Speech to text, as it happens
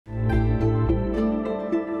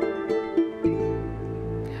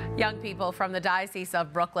people from the Diocese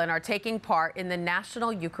of Brooklyn are taking part in the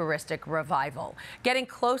National Eucharistic Revival, getting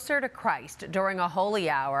closer to Christ during a holy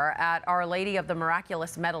hour at Our Lady of the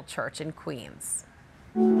Miraculous Medal Church in Queens.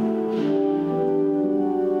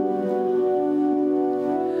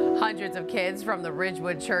 Hundreds of kids from the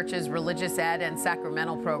Ridgewood Church's religious ed and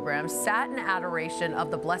sacramental programs sat in adoration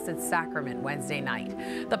of the Blessed Sacrament Wednesday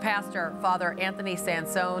night. The pastor, Father Anthony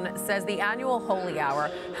Sansone, says the annual Holy Hour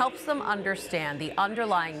helps them understand the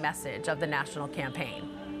underlying message of the national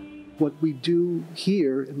campaign. What we do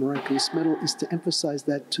here in Miraculous Medal is to emphasize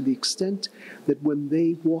that to the extent that when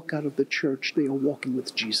they walk out of the church, they are walking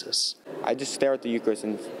with Jesus. I just stare at the Eucharist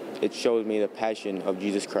and it shows me the passion of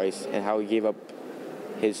Jesus Christ and how he gave up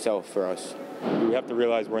his self for us. We have to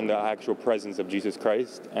realize we're in the actual presence of Jesus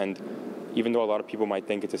Christ, and even though a lot of people might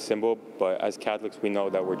think it's a symbol, but as Catholics we know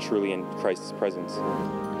that we're truly in Christ's presence.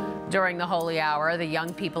 During the Holy Hour, the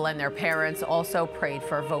young people and their parents also prayed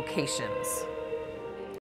for vocations.